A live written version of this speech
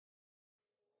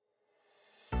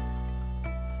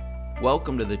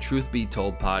Welcome to the Truth Be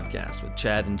Told podcast with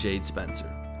Chad and Jade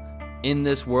Spencer. In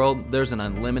this world, there's an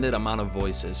unlimited amount of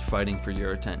voices fighting for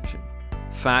your attention.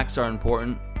 Facts are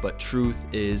important, but truth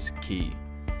is key.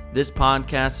 This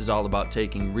podcast is all about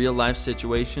taking real-life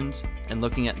situations and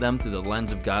looking at them through the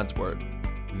lens of God's Word.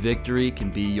 Victory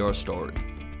can be your story.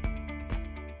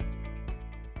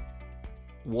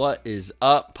 What is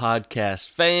up,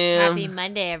 podcast fam? Happy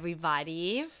Monday,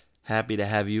 everybody. Happy to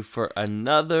have you for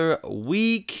another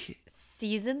week.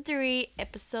 Season 3,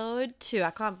 episode 2. I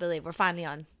can't believe we're finally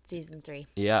on season 3.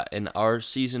 Yeah, and our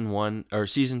season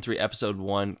 3, episode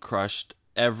 1 crushed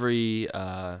every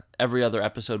other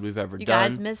episode we've ever done. You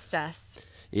guys missed us.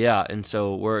 Yeah, and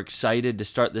so we're excited to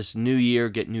start this new year,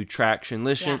 get new traction.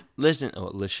 Listen. Listen,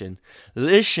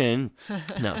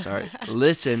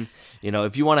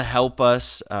 if you want to help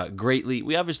us greatly,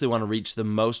 we obviously want to reach the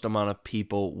most amount of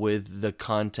people with the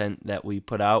content that we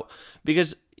put out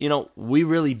because, we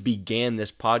really began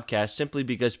this podcast simply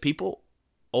because people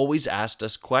always asked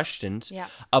us questions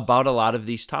about a lot of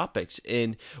these topics.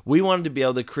 And we wanted to be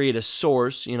able to create a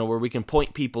source, where we can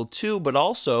point people to, but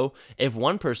also if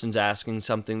one person's asking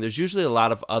something, there's usually a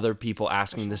lot of other people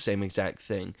asking the same exact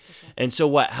thing. And so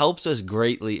what helps us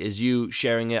greatly is you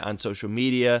sharing it on social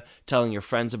media, telling your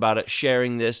friends about it,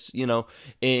 sharing this,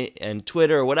 and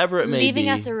Twitter or whatever it may be. Leaving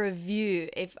us a review.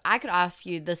 If I could ask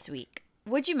you this week,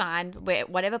 would you mind,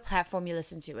 whatever platform you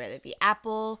listen to, whether it be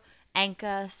Apple,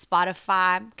 Anchor,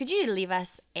 Spotify, could you leave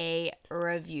us a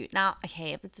review? Now,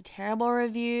 okay, if it's a terrible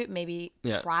review, maybe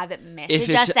private message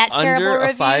us that terrible review.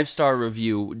 If it's under a 5-star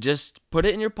review, just put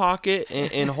it in your pocket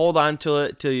and hold on to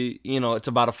it till it's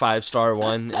about a 5-star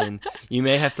one, and you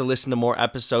may have to listen to more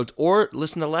episodes or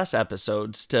listen to less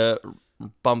episodes to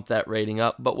bump that rating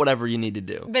up, but whatever you need to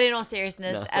do. But in all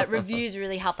seriousness, reviews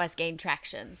really help us gain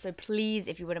traction. So please,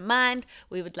 if you wouldn't mind,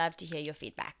 we would love to hear your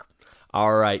feedback.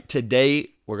 All right, today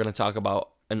we're going to talk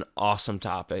about an awesome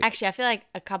topic. Actually, I feel like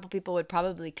a couple people would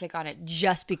probably click on it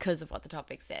just because of what the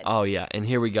topic said. Oh, yeah, and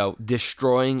here we go.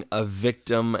 Destroying a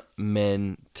victim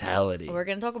mentality. We're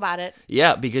going to talk about it.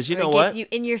 Yeah, because you know what? Get you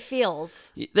in your feels.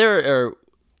 It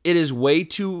is way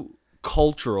too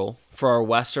cultural for our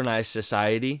westernized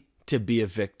society to be a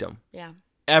victim. Yeah.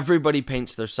 Everybody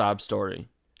paints their sob story.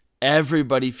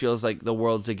 Everybody feels like the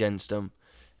world's against them.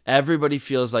 Everybody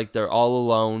feels like they're all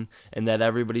alone and that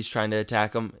everybody's trying to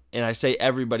attack them. And I say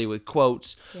everybody with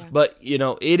quotes, but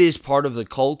it is part of the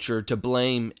culture to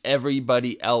blame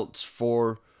everybody else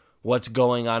for what's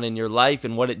going on in your life.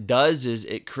 And what it does is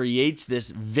it creates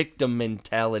this victim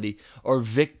mentality or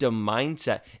victim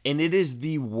mindset. And it is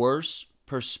the worst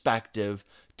perspective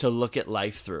to look at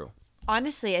life through.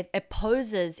 Honestly, it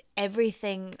opposes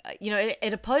everything,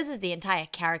 it opposes the entire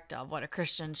character of what a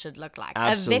Christian should look like.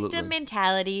 Absolutely. A victim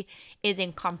mentality is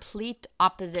in complete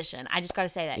opposition. I just got to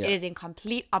say that. Yeah. It is in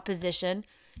complete opposition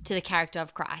to the character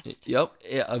of Christ. Yep.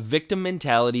 A victim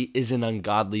mentality is an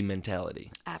ungodly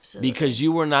mentality. Absolutely. Because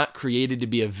you were not created to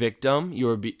be a victim. You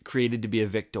were created to be a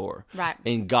victor. Right.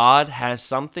 And God has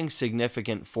something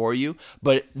significant for you.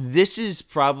 But this is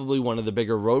probably one of the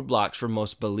bigger roadblocks for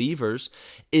most believers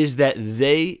is that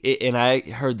and I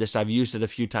heard this, I've used it a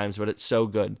few times, but it's so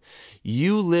good.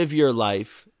 You live your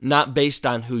life not based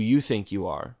on who you think you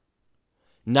are,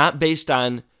 not based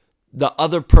on the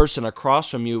other person across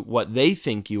from you, what they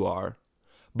think you are,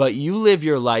 but you live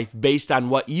your life based on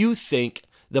what you think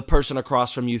the person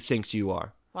across from you thinks you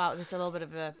are. Wow, that's a little bit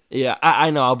of a... Yeah,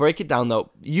 I know. I'll break it down,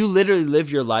 though. You literally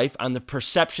live your life on the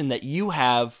perception that you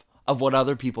have of what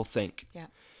other people think. Yeah.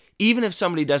 Even if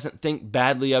somebody doesn't think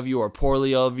badly of you or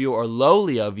poorly of you or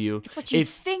lowly of you. It's what you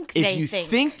think they think. If you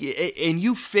think and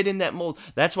you fit in that mold,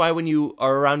 that's why when you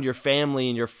are around your family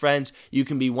and your friends, you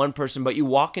can be one person, but you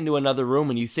walk into another room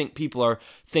and you think people are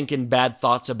thinking bad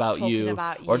thoughts about you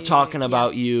or talking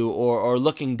about you or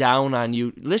looking down on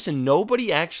you. Listen,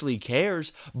 nobody actually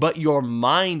cares, but your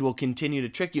mind will continue to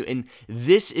trick you. And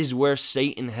this is where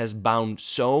Satan has bound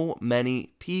so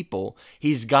many people.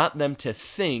 He's got them to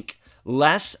think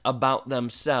less about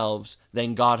themselves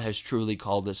than God has truly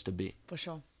called us to be. For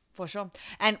sure.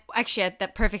 And actually,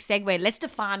 that perfect segue, let's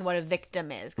define what a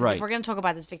victim is. Because if we're going to talk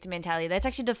about this victim mentality, let's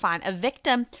actually define. A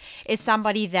victim is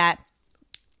somebody that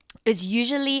is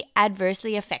usually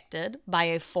adversely affected by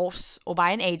a force or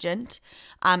by an agent.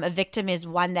 A victim is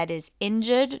one that is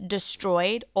injured,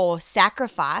 destroyed, or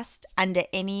sacrificed under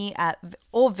any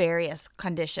or various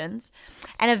conditions.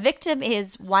 And a victim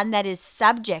is one that is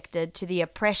subjected to the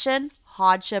oppression,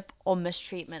 hardship, or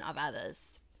mistreatment of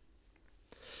others.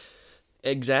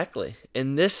 Exactly.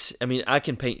 And this, I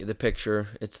can paint you the picture.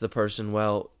 It's the person,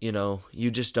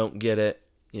 you just don't get it.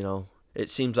 It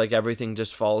seems like everything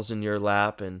just falls in your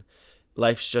lap and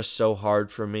life's just so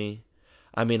hard for me.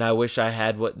 I mean, I wish I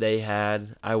had what they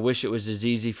had. I wish it was as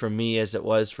easy for me as it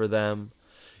was for them.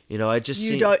 You know, I just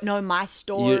You don't know my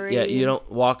story. You don't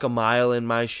walk a mile in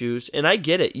my shoes. And I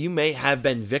get it. You may have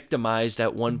been victimized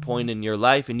at one point in your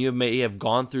life, and you may have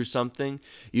gone through something.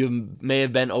 You may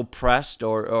have been oppressed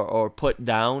or put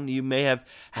down. You may have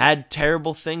had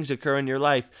terrible things occur in your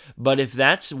life. But if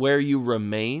that's where you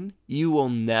remain, you will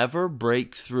never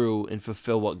break through and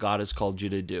fulfill what God has called you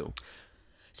to do.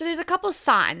 So there's a couple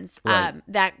signs Right.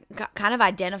 that kind of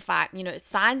identify,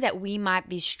 signs that we might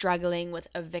be struggling with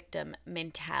a victim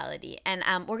mentality. And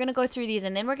we're going to go through these,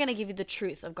 and then we're going to give you the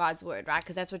truth of God's word, right?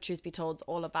 Because that's what Truth Be Told is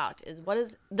all about,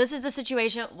 this is the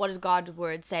situation. What does God's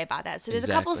word say about that? So there's a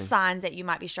couple Exactly. signs that you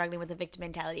might be struggling with a victim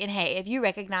mentality. And hey, if you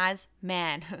recognize,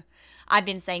 man, I've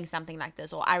been saying something like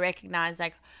this, or I recognize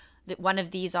like that one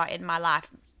of these are in my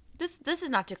life, this is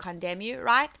not to condemn you,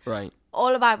 right? Right.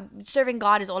 All about serving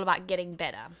God is all about getting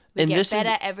better. We get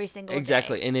better every single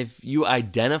exactly. day. And if you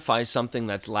identify something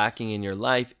that's lacking in your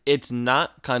life, it's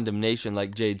not condemnation,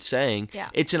 like Jade's saying. Yeah.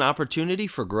 It's an opportunity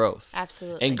for growth.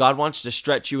 Absolutely. And God wants to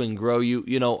stretch you and grow you.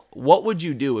 You know, what would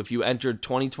you do if you entered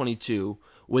 2022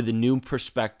 with a new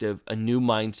perspective, a new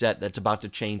mindset that's about to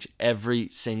change every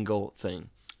single thing?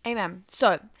 Amen.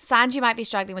 So, signs you might be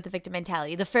struggling with the victim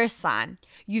mentality. The first sign,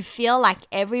 you feel like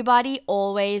everybody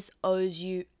always owes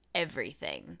you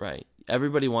everything. Right.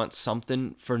 Everybody wants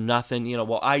something for nothing. You know,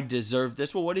 well, I deserve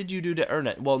this. Well, what did you do to earn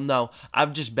it? Well, no,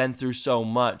 I've just been through so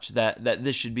much that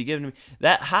this should be given to me.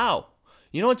 That how?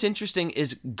 You know what's interesting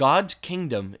is God's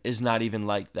kingdom is not even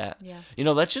like that. Yeah. You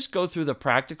know, let's just go through the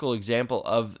practical example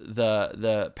of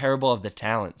the parable of the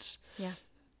talents. Yeah.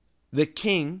 The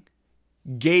king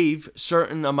gave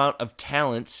certain amount of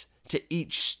talents to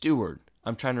each steward.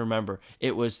 I'm trying to remember.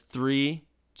 It was 4,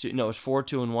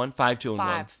 2, and 1, 5, 2, and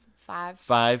 1.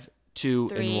 5, 2,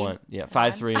 3, and 1. Yeah,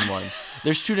 5, 3, and 1.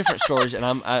 There's two different stories,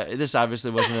 and this obviously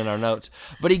wasn't in our notes.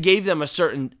 But he gave them a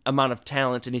certain amount of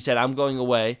talent, and he said, I'm going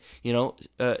away,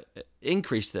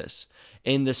 increase this.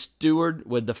 And the steward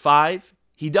with the 5,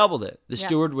 he doubled it. The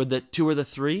steward with the 2 or the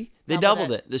 3, they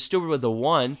doubled it. The steward with the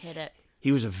 1, hit it.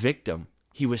 He was a victim.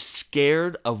 He was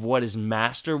scared of what his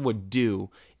master would do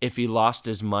if he lost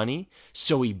his money,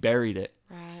 so he buried it.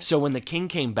 Right. So when the king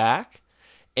came back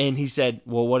and he said,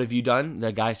 well, what have you done?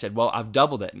 The guy said, well, I've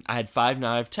doubled it. I had 5,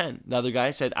 now I have 10. The other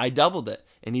guy said, I doubled it,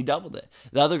 and he doubled it.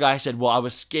 The other guy said, well, I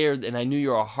was scared and I knew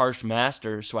you're a harsh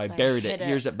master, so I buried it.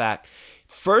 Here's it back.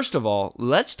 First of all,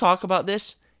 let's talk about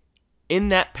this. In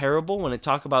that parable, when it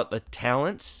talk about the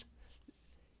talents,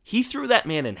 he threw that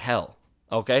man in hell.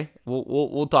 Okay,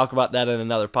 we'll talk about that in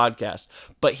another podcast.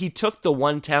 But he took the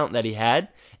 1 talent that he had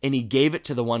and he gave it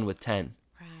to the one with 10.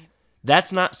 Right.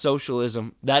 That's not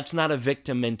socialism. That's not a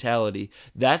victim mentality.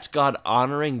 That's God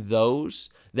honoring those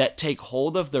that take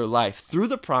hold of their life through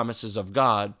the promises of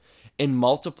God and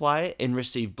multiply it and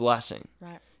receive blessing.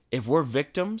 Right. If we're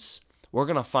victims, we're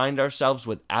going to find ourselves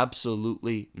with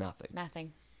absolutely nothing.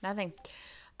 Nothing.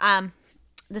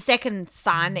 The second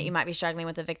sign that you might be struggling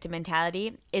with a victim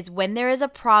mentality is when there is a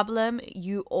problem,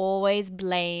 you always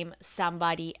blame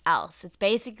somebody else. It's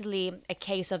basically a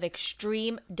case of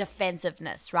extreme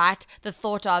defensiveness, right? The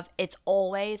thought of it's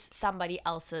always somebody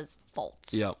else's fault.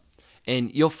 Yep.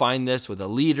 And you'll find this with a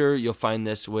leader. You'll find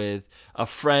this with a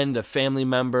friend, a family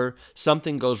member.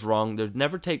 Something goes wrong. They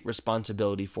never take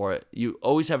responsibility for it. You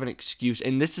always have an excuse.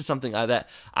 And this is something that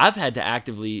I've had to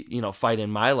actively, fight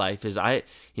in my life is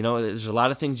there's a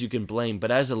lot of things you can blame. But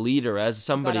as a leader, as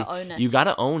somebody, you got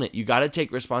to own it. You got to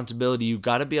take responsibility. You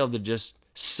got to be able to just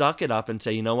suck it up and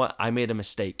say, you know what, I made a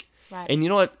mistake. Right. And you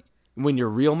know what, when you're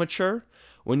real mature,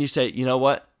 when you say, you know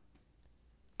what,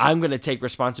 I'm going to take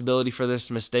responsibility for this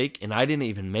mistake, and I didn't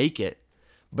even make it,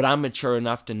 but I'm mature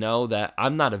enough to know that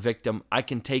I'm not a victim. I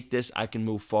can take this. I can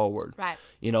move forward. Right.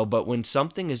 But when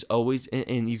something is always,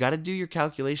 and you got to do your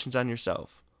calculations on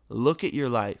yourself. Look at your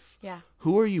life. Yeah.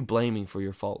 Who are you blaming for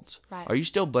your faults? Right. Are you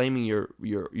still blaming your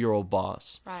old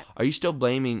boss? Right. Are you still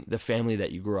blaming the family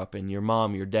that you grew up in, your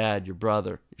mom, your dad, your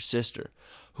brother, your sister?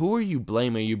 Who are you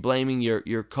blaming? Are you blaming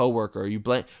your coworker?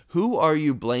 Who are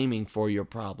you blaming for your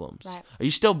problems? Right. Are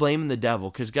you still blaming the devil?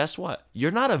 Because guess what?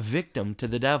 You're not a victim to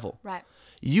the devil. Right.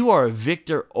 You are a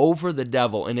victor over the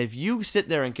devil. And if you sit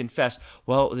there and confess,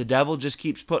 well, the devil just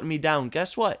keeps putting me down,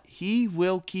 guess what? He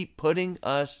will keep putting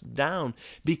us down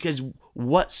because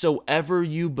whatsoever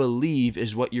you believe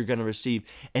is what you're going to receive.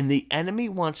 And the enemy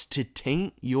wants to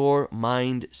taint your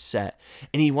mindset.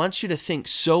 And he wants you to think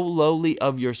so lowly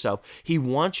of yourself. He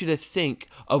wants you to think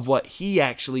of what he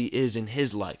actually is in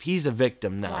his life. He's a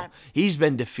victim now. Right. He's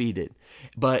been defeated.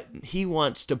 But he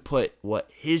wants to put what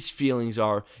his feelings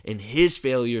are and his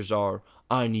failures are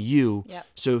on you, Yep.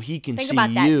 so he can Think see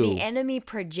about that. you, The enemy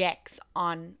projects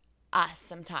on us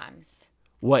sometimes.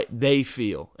 what they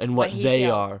feel and what he they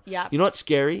feels. are. Yep. You know what's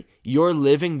scary? You're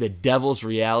living the devil's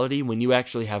reality when you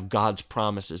actually have God's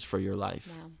promises for your life.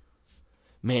 Yeah.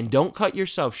 Man, don't cut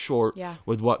yourself short Yeah.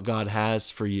 with what God has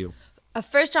for you.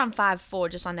 1 John 5:4,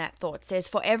 just on that thought, says,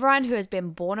 "For everyone who has been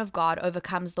born of God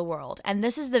overcomes the world. And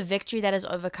this is the victory that has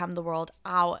overcome the world,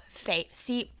 our faith."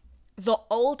 See, the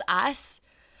old us,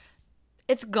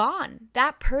 it's gone.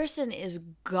 That person is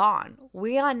gone.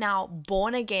 We are now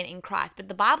born again in Christ. But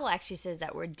the Bible actually says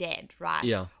that we're dead, right?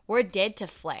 Yeah. We're dead to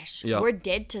flesh. Yeah. We're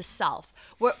dead to self.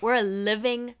 We're a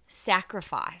living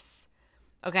sacrifice.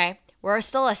 Okay? We're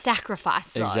still a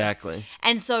sacrifice, though. Exactly.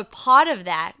 And so part of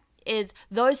that is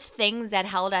those things that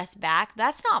held us back,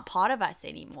 that's not part of us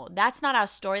anymore. That's not our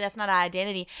story. That's not our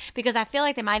identity. Because I feel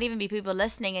like there might even be people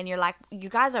listening and you're like, you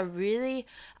guys are really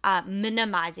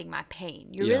minimizing my pain.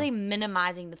 You're Yeah. really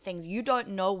minimizing the things. You don't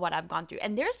know what I've gone through.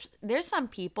 And there's some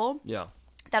people Yeah.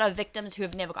 that are victims who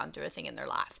have never gone through a thing in their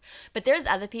life. But there's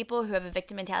other people who have a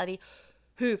victim mentality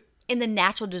who in the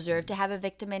natural deserve to have a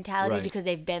victim mentality Right. because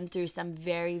they've been through some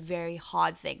very, very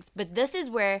hard things. But this is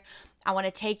where I want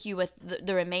to take you with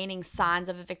the remaining signs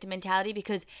of a victim mentality,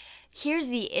 because here's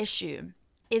the issue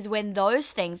is when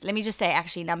those things, let me just say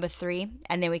actually number 3,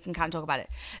 and then we can kind of talk about it.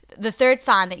 The third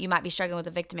sign that you might be struggling with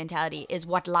a victim mentality is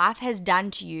what life has done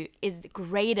to you is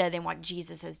greater than what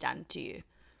Jesus has done to you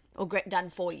or done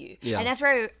for you. Yeah. And that's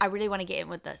where I really want to get in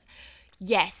with this.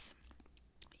 Yes,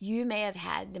 you may have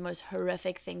had the most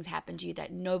horrific things happen to you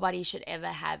that nobody should ever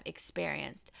have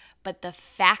experienced. But the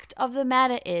fact of the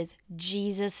matter is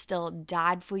Jesus still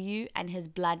died for you and his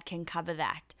blood can cover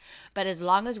that. But as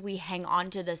long as we hang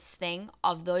on to this thing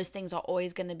of those things are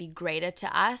always going to be greater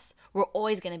to us, we're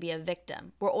always going to be a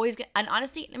victim. We're always going and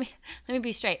honestly, let me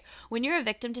be straight. When you're a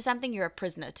victim to something, you're a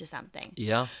prisoner to something.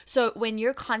 Yeah. So when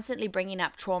you're constantly bringing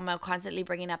up trauma, constantly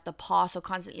bringing up the past, or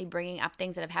constantly bringing up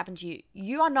things that have happened to you,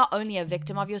 you are not only a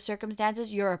victim of your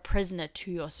circumstances, you're a prisoner to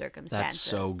your circumstances. That's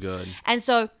so good. And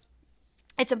so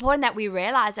it's important that we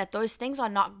realize that those things are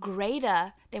not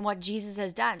greater than what Jesus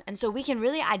has done. And so we can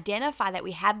really identify that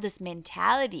we have this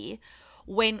mentality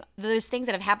when those things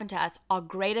that have happened to us are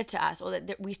greater to us, or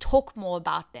that we talk more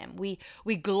about them. We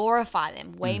glorify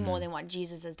them way more than what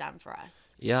Jesus has done for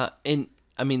us. Yeah. And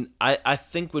I mean, I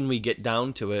think when we get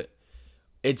down to it,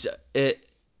 it's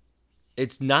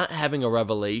not having a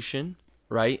revelation,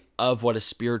 right, of what a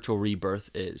spiritual rebirth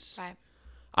is. Right.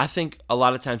 I think a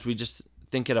lot of times we just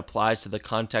think it applies to the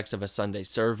context of a Sunday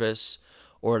service,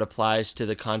 or it applies to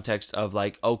the context of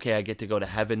like, okay, I get to go to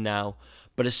heaven now.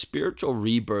 But a spiritual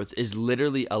rebirth is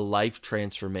literally a life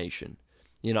transformation.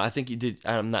 You know, I think you did.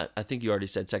 I think you already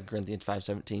said 2 Corinthians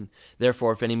 5:17.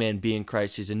 Therefore, if any man be in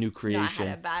Christ, he's a new creation.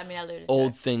 No, I alluded to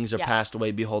Old it. things are Yeah. passed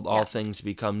away. Behold, all Yeah. things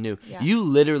become new. Yeah. You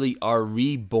literally are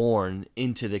reborn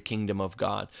into the kingdom of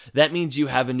God. That means you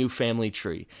have a new family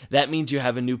tree. That means you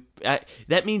have a new.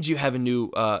 That means you have a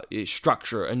new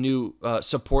structure, a new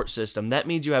support system. That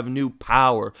means you have new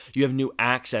power. You have new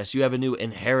access. You have a new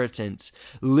inheritance.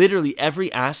 Literally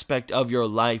every aspect of your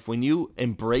life, when you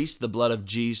embrace the blood of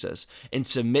Jesus and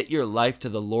submit your life to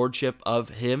the lordship of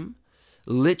him,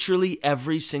 literally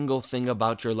every single thing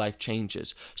about your life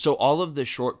changes. So all of the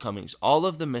shortcomings, all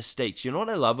of the mistakes, you know what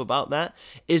I love about that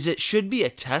is it should be a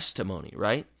testimony,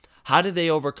 right? How do they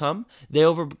overcome? They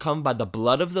overcome by the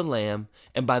blood of the Lamb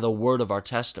and by the word of our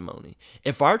testimony.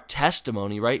 If our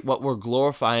testimony, right, what we're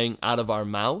glorifying out of our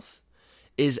mouth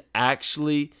is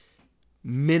actually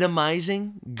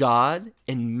minimizing God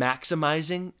and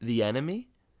maximizing the enemy,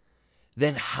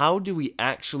 then how do we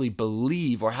actually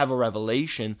believe or have a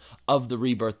revelation of the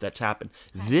rebirth that's happened?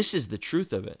 This is the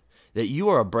truth of it, that you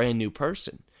are a brand new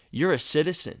person. You're a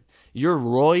citizen. You're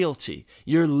royalty.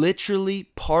 You're literally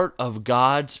part of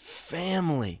God's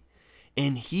family.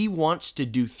 And he wants to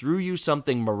do through you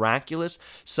something miraculous,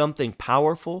 something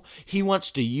powerful. He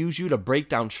wants to use you to break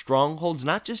down strongholds,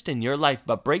 not just in your life,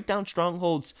 but break down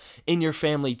strongholds in your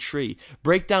family tree.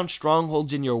 Break down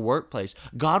strongholds in your workplace.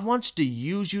 God wants to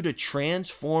use you to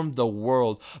transform the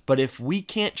world. But if we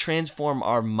can't transform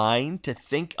our mind to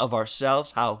think of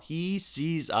ourselves how he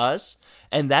sees us,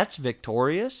 and that's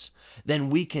victorious, then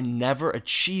we can never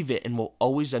achieve it and we'll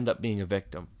always end up being a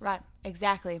victim. Right,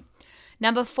 exactly.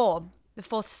 Number 4, the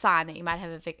fourth sign that you might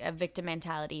have a victim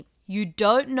mentality. You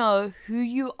don't know who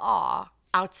you are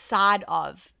outside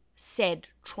of said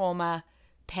trauma,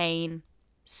 pain,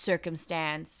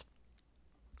 circumstance,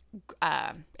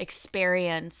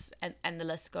 experience, and the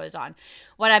list goes on.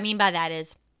 What I mean by that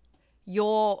is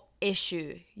your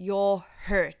issue, your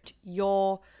hurt,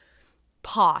 your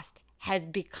past has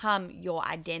become your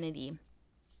identity.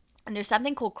 And there's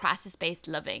something called crisis-based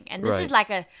living. And this is like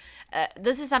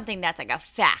this is something that's like a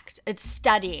fact. It's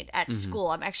studied at school.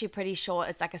 I'm actually pretty sure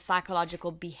it's like a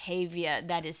psychological behavior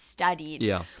that is studied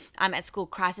at school,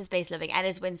 crisis-based living. And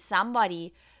it's when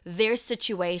somebody, their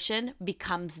situation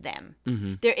becomes them.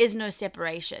 There is no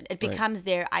separation. It becomes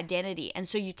their identity. And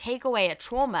so you take away a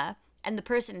trauma and the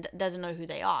person doesn't know who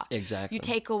they are. Exactly. You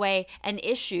take away an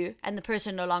issue and the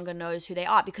person no longer knows who they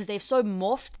are because they've so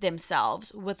morphed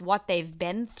themselves with what they've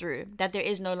been through that there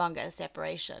is no longer a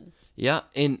separation. Yeah,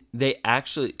 and they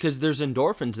actually, because there's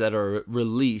endorphins that are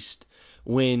released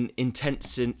when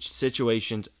intense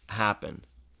situations happen.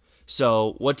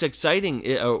 So what's exciting,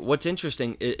 or what's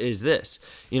interesting is this,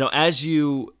 as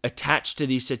you attach to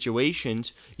these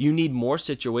situations, you need more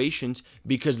situations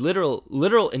because literal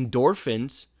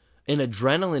endorphins and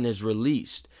adrenaline is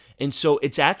released. And so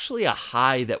it's actually a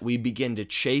high that we begin to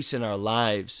chase in our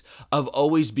lives of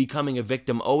always becoming a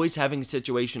victim, always having a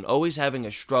situation, always having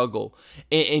a struggle,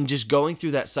 and just going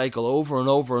through that cycle over and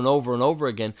over and over and over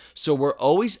again. So we're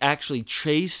always actually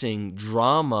chasing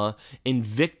drama and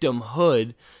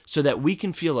victimhood so that we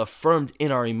can feel affirmed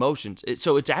in our emotions.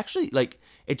 So it's actually like,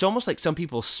 it's almost like some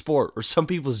people's sport or some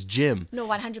people's gym. No,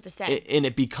 100%. And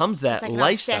it becomes that like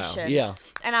lifestyle. Obsession. Yeah.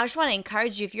 And I just want to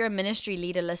encourage you, if you're a ministry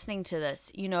leader listening to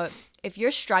this, if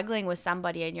you're struggling with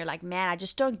somebody and you're like, man, I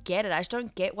just don't get it. I just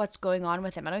don't get what's going on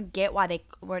with them. I don't get why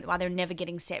they're never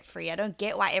getting set free. I don't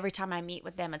get why every time I meet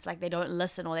with them, it's like they don't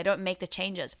listen or they don't make the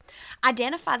changes.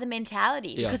 Identify the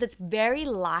mentality because it's very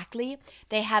likely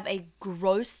they have a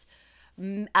gross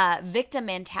victim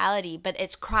mentality, but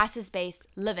it's crisis-based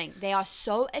living. They are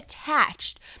so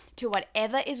attached to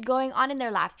whatever is going on in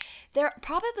their life. They're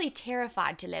probably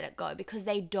terrified to let it go because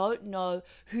they don't know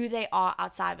who they are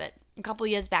outside of it. A couple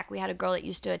of years back, we had a girl that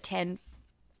used to attend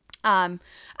some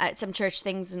church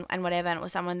things and whatever, and it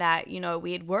was someone that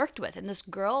we had worked with, and this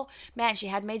girl, man, she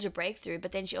had major breakthrough,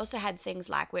 but then she also had things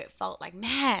like where it felt like,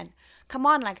 man, come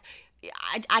on, like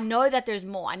I know that there's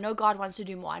more. I know God wants to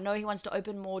do more. I know he wants to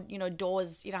open more,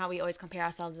 doors. You know how we always compare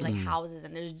ourselves to like houses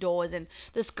and there's doors. And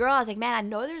this girl, I was like, man, I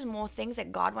know there's more things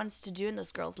that God wants to do in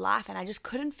this girl's life. And I just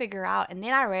couldn't figure out. And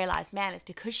then I realized, man, it's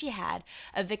because she had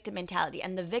a victim mentality.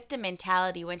 And the victim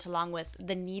mentality went along with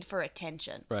the need for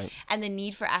attention. Right. And the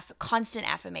need for constant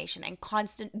affirmation and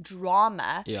constant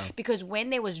drama. Yeah. Because when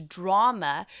there was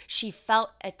drama, she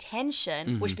felt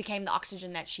attention, which became the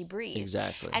oxygen that she breathed.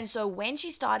 Exactly. And so when she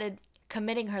started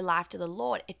committing her life to the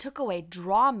Lord, it took away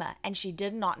drama, and she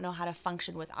did not know how to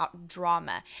function without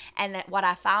drama. And that what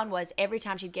I found was every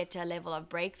time she'd get to a level of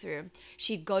breakthrough,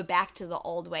 she'd go back to the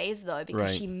old ways though,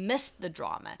 because she missed the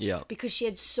drama. Yeah. Because she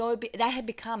had that had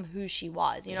become who she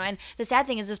was, you know. And the sad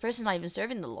thing is, this person's not even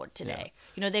serving the Lord today.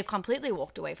 You know, they've completely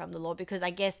walked away from the Lord because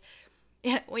I guess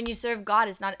when you serve God,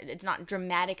 it's not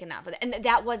dramatic enough. And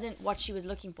that wasn't what she was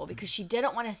looking for, because she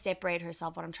didn't want to separate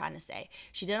herself, what I'm trying to say.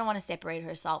 She didn't want to separate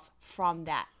herself from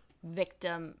that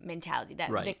victim mentality,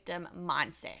 that victim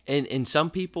mindset. And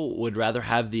some people would rather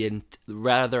have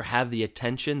the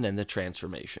attention than the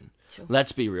transformation. True.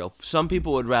 Let's be real. Some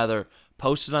people would rather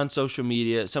post it on social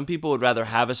media. Some people would rather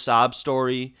have a sob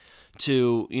story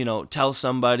to, tell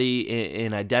somebody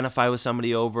and identify with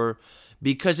somebody over,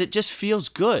 because it just feels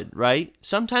good, right?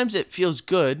 Sometimes it feels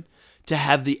good to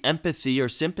have the empathy or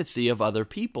sympathy of other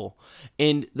people.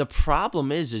 And the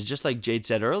problem is just like Jade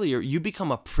said earlier, you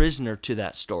become a prisoner to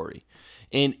that story.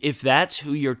 And if that's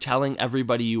who you're telling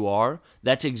everybody you are,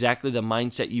 that's exactly the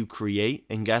mindset you create.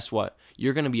 And guess what?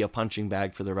 You're going to be a punching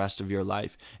bag for the rest of your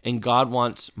life. And God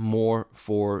wants more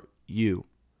for you.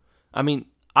 I mean,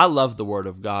 I love the Word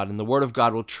of God, and the Word of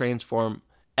God will transform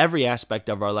every aspect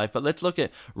of our life. But let's look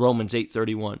at Romans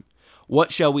 8:31.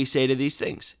 What shall we say to these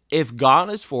things? If God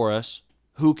is for us,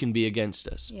 who can be against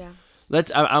us? Yeah.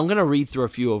 I'm going to read through a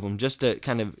few of them just to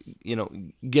kind of,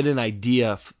 get an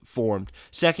idea formed.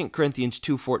 2 Corinthians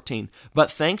 2:14. But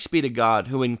thanks be to God,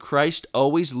 who in Christ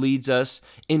always leads us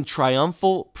in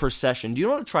triumphal procession. Do you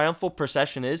know what a triumphal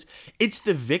procession is? It's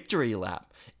the victory lap.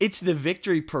 It's the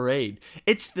victory parade.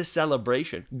 It's the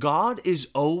celebration. God is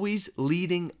always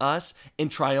leading us in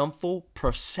triumphal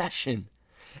procession,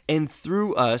 and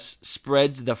through us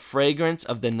spreads the fragrance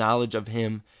of the knowledge of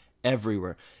Him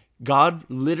everywhere. God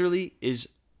literally is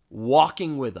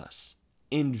walking with us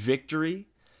in victory,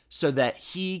 so that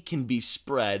he can be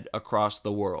spread across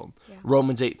the world. Yeah.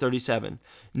 Romans 8:37,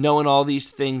 knowing all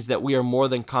these things that we are more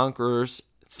than conquerors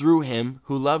through him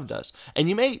who loved us. And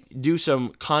you may do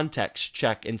some context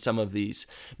check in some of these,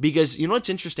 because you know what's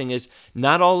interesting is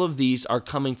not all of these are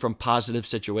coming from positive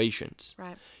situations.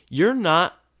 Right. You're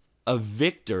not a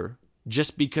victor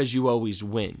just because you always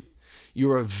win.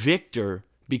 You're a victor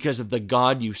because of the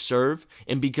God you serve,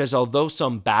 and because although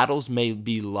some battles may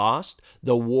be lost,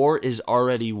 the war is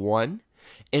already won,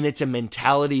 and it's a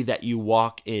mentality that you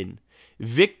walk in.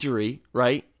 Victory,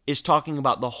 right, is talking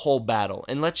about the whole battle.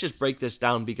 And let's just break this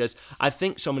down, because I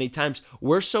think so many times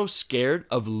we're so scared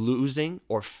of losing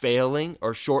or failing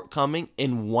or shortcoming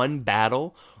in one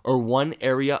battle or one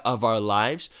area of our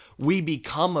lives, we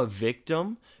become a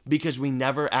victim because we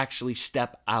never actually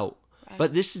step out.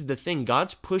 But this is the thing.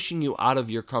 God's pushing you out of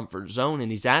your comfort zone,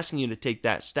 and he's asking you to take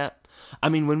that step. I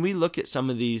mean, when we look at some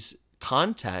of these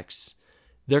contexts,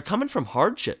 they're coming from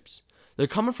hardships. They're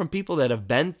coming from people that have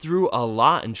been through a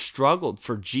lot and struggled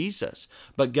for Jesus.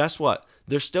 But guess what?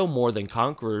 They're still more than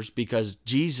conquerors because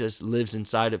Jesus lives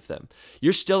inside of them.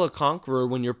 You're still a conqueror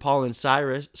when you're Paul and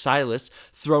Silas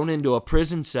thrown into a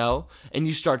prison cell and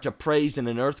you start to praise and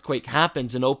an earthquake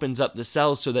happens and opens up the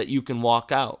cells so that you can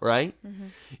walk out, right? Mm-hmm.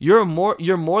 You're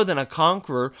more than a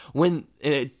conqueror when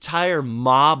an entire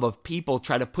mob of people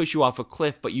try to push you off a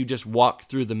cliff, but you just walk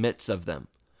through the midst of them,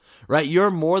 right?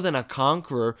 You're more than a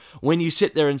conqueror when you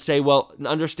sit there and say, well,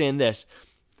 understand this.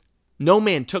 No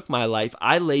man took my life.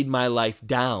 I laid my life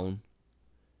down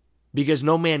because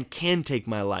no man can take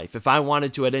my life. If I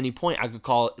wanted to at any point, I could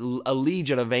call a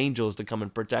legion of angels to come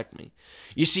and protect me.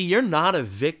 You see, you're not a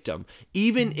victim,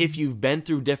 even if you've been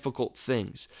through difficult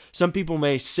things. Some people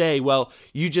may say, well,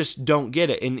 you just don't get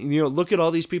it. And, you know, look at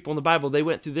all these people in the Bible. They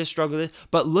went through this struggle,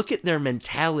 but look at their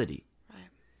mentality.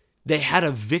 They had a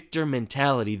victor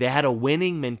mentality. They had a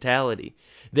winning mentality.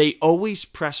 They always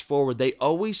press forward. They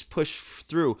always push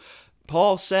through.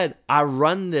 Paul said, I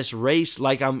run this race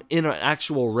like I'm in an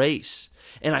actual race,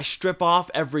 and I strip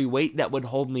off every weight that would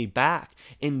hold me back.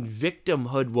 And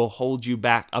victimhood will hold you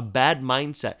back. A bad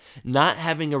mindset, not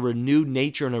having a renewed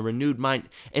nature and a renewed mind.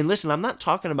 And listen, I'm not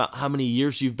talking about how many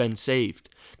years you've been saved,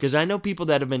 because I know people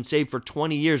that have been saved for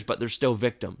 20 years, but they're still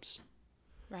victims.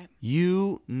 Right.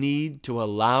 You need to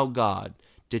allow God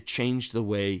to change the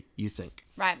way you think.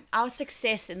 Right. Our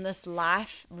success in this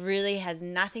life really has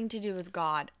nothing to do with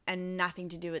God and nothing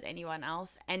to do with anyone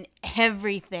else and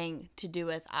everything to do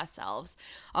with ourselves.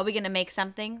 Are we going to make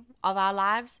something of our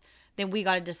lives? Then we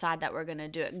got to decide that we're going to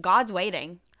do it. God's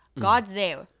waiting. God's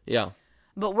there. Yeah.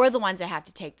 But we're the ones that have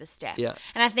to take the step. Yeah.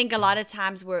 And I think a lot of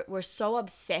times we're so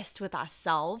obsessed with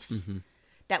ourselves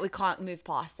that we can't move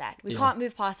past that. We can't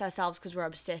move past ourselves because we're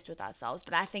obsessed with ourselves.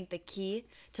 But I think the key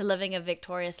to living a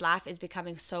victorious life is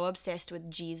becoming so obsessed with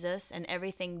Jesus and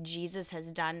everything Jesus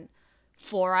has done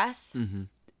for us,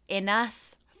 in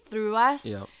us, through us,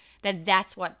 that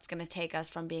that's what's going to take us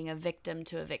from being a victim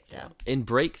to a victor. And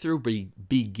breakthrough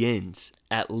begins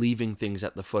at leaving things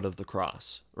at the foot of the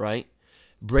cross, right?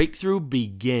 Breakthrough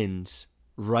begins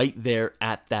right there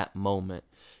at that moment.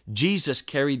 Jesus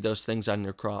carried those things on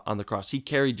the cross. He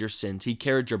carried your sins. He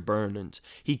carried your burdens.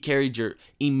 He carried your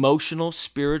emotional,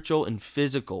 spiritual, and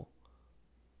physical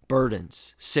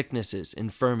burdens, sicknesses,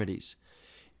 infirmities.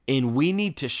 And we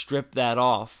need to strip that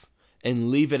off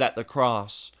and leave it at the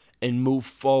cross and move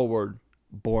forward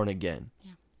born again.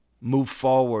 Yeah. Move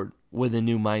forward with a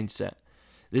new mindset.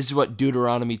 This is what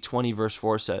Deuteronomy 20 verse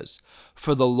 4 says.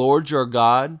 For the Lord your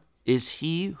God is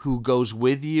he who goes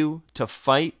with you to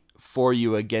fight for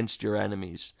you against your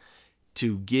enemies,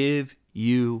 to give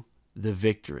you the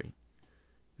victory.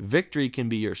 Victory can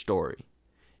be your story,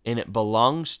 and it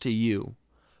belongs to you.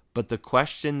 But the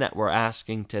question that we're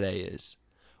asking today is,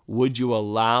 would you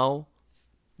allow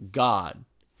God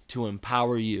to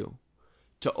empower you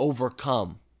to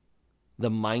overcome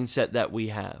the mindset that we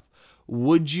have?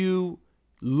 Would you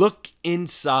look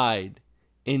inside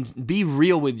and be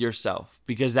real with yourself?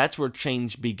 Because that's where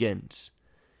change begins.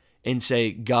 And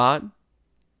say, God,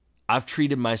 I've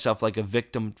treated myself like a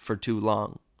victim for too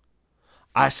long.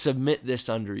 I submit this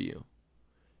under you.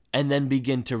 And then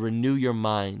begin to renew your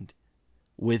mind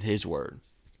with his word.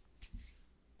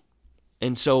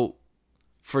 And so,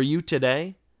 for you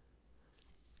today,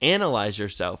 analyze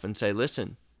yourself and say,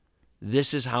 listen,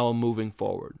 this is how I'm moving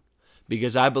forward.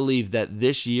 Because I believe that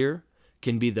this year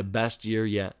can be the best year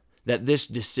yet. That this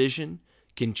decision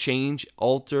can change,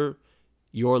 alter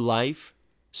your life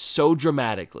so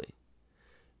dramatically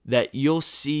that you'll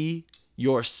see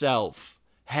yourself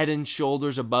head and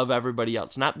shoulders above everybody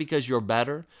else. Not because you're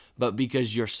better, but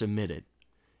because you're submitted.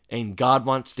 And God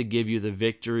wants to give you the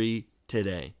victory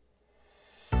today.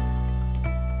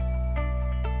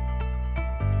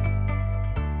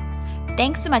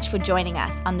 Thanks so much for joining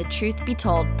us on the Truth Be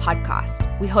Told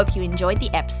podcast. We hope you enjoyed the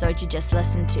episode you just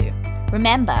listened to.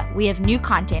 Remember, we have new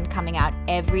content coming out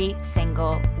every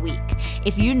single week.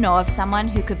 If you know of someone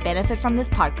who could benefit from this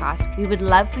podcast, we would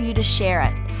love for you to share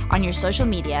it on your social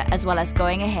media, as well as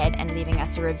going ahead and leaving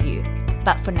us a review.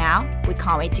 But for now, we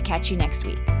can't wait to catch you next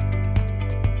week.